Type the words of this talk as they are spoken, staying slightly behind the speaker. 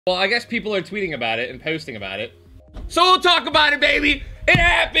Well, I guess people are tweeting about it and posting about it. So we'll talk about it, baby. It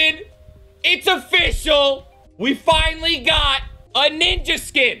happened. It's official. We finally got a ninja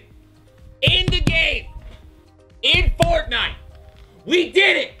skin in the game. In Fortnite. We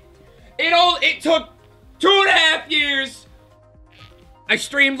did it. It took 2.5 years. I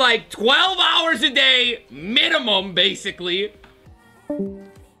streamed like 12 hours a day, minimum, basically.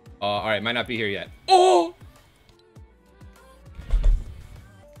 All right, might not be here yet. Oh!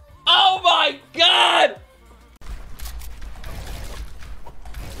 Oh my God!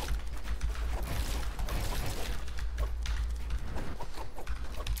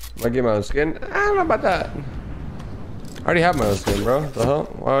 I get my own skin? I don't know about that. I already have my own skin, bro. The hell?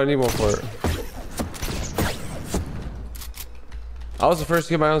 Why do I need one for it? I was the first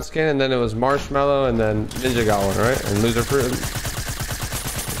to get my own skin, and then it was Marshmallow, and then Ninja got one, right? And Loser Fruit.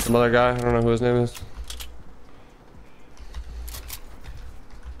 Some other guy. I don't know who his name is.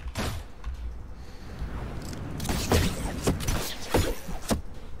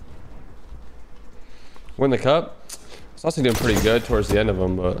 Win the cup? It's also doing pretty good towards the end of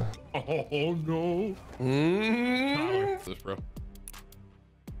them, but. Oh no. This, bro.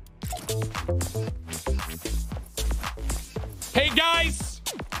 Hey guys!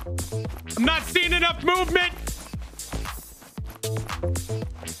 I'm not seeing enough movement!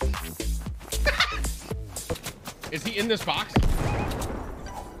 Is he in this box?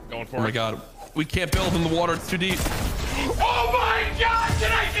 Going for it. Oh my God. We can't build in the water, it's too deep. Oh my God!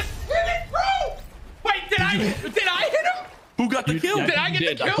 Did I just hit it, bro? Wait, did I hit him? Who got the kill? Did I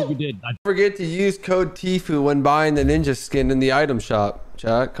get the kill? Don't forget to use code TFUE when buying the ninja skin in the item shop.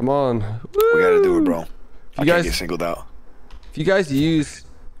 Chat, come on. Woo! We gotta do it, bro. I guys can't get singled out. If you guys use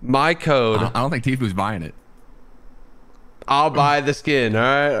my code, I don't think TFUE's buying it. I'll buy the skin. All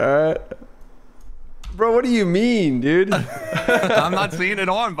right. Bro, what do you mean, dude? I'm not seeing it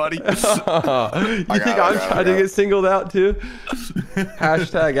on, buddy. You think I'm trying to get singled out too?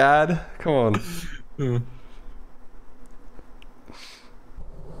 Hashtag ad. Come on.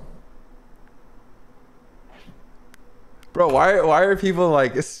 Bro, why are people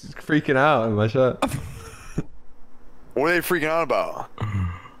like freaking out in my shot? What are they freaking out about? I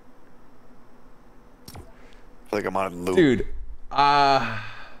feel like I'm on loop. Dude,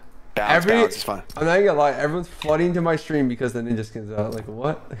 Balance is fine. I'm not gonna lie, everyone's flooding to my stream because the ninja skin's out. Like,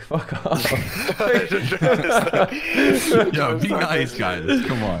 what? Like, fuck off. Yo, be nice, guys.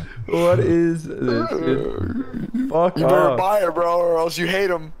 Come on. What is this, dude? Fuck You off. better buy it, bro, or else you hate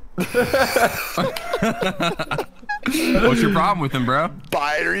him. What's your problem with him, bro?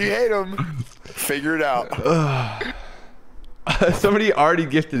 Buy it or you hate him. Figure it out. Somebody already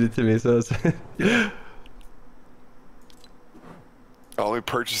gifted it to me, so it's I'll only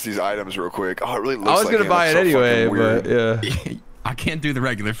purchase these items real quick. Oh, it really looks I was like gonna buy it anyway, but yeah. I can't do the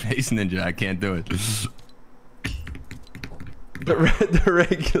regular face ninja. I can't do it. The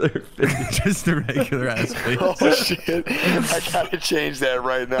regular face. Just the regular ass face. Oh shit! I gotta change that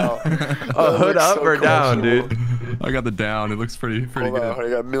right now. Oh, hood up or down, dude? I got the down. It looks pretty Hold good. on, I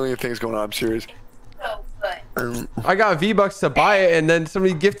got a million things going on. I'm serious. I got V-Bucks to buy it, and then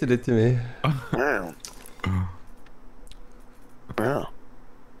somebody gifted it to me. Yeah. Yeah.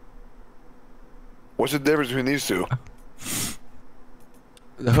 What's the difference between these two?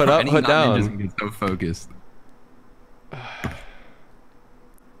 The hood up, hood down. Ninjas can get so focused.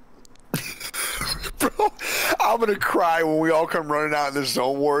 Bro, I'm gonna cry when we all come running out in this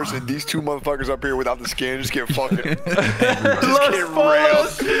zone wars and these two motherfuckers up here without the skin just get fucking just get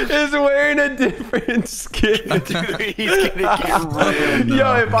railed. Is wearing a different skin. Dude, he's gonna get railed.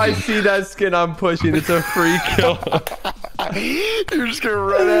 Yo, if I see that skin, I'm pushing. It's a free kill. You're just gonna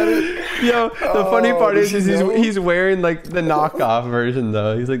run at it. Yo, the funny part is he's wearing like the knockoff version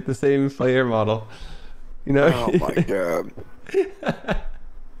though. He's like the same player model. You know? Oh my god.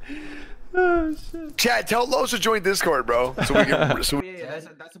 Oh shit. Chad, tell Los to join Discord, bro. So we can. Yeah,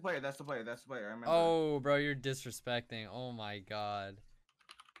 that's the player. That's the player. I remember. Oh, bro, you're disrespecting. Oh my god.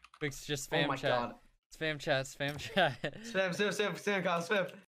 Quick's just spam Oh my chat. god. Spam chat. Spam chat.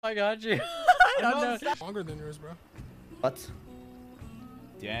 Spam. I got you. I don't know. Longer than yours, bro. What?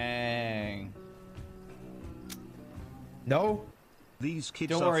 Dang. No. These kids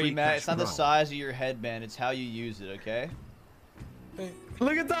Don't are worry, free Matt. cash It's not the grow. size of your headband. It's how you use it, okay? Hey,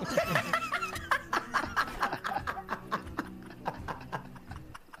 Look at that.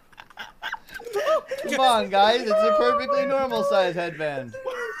 Come on, guys. It's a perfectly normal size headband.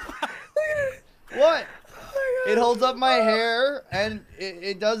 What? It holds up my hair, and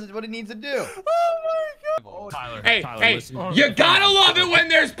it does what it needs to do. Oh my god. Tyler, Hey, Tyler, hey, listen. you gotta love it when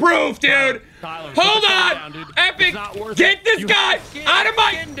there's proof, dude. Tyler, Hold put the phone on, down, dude. Epic, It's not worth get it. this You guy have skin- out of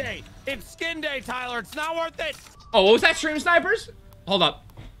my. Skin day. It's skin day, Tyler. It's not worth it. Oh, what was that, stream snipers? Hold up.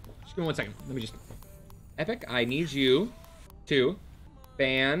 Just give me 1 second. Let me just. Epic, I need you to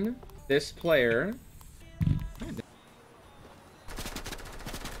ban this player.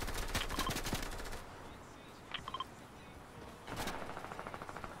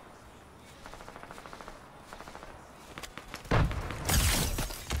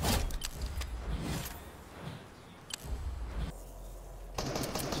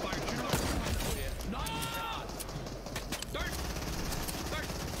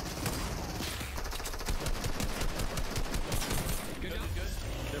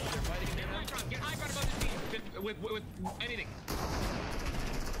 With anything.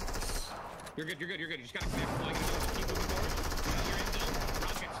 You're good, you're good, you're good. You just gotta keep moving forward. You're in zone.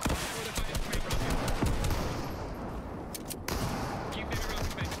 Rockets. Keep moving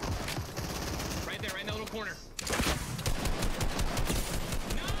rockets, man. Right there, right in that little corner.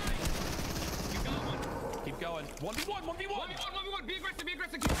 Nice! You got one. Keep going. 1v1, 1v1. 1v1. Be aggressive, be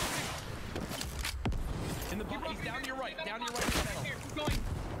aggressive. Keep moving. In the box, down to your right. Down to your right. Here, keep going.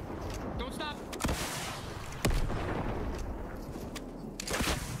 Don't stop.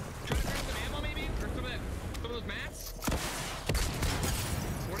 Try to grab some ammo, maybe? Or some of those mats?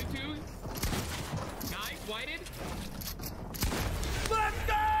 42. Nice, whited. Let's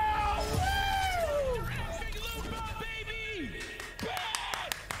go! Woo! Big Luca, baby! Ben!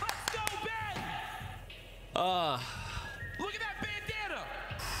 Let's go, Ben! Look at that bandana!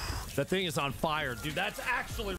 That thing is on fire, dude. That's actually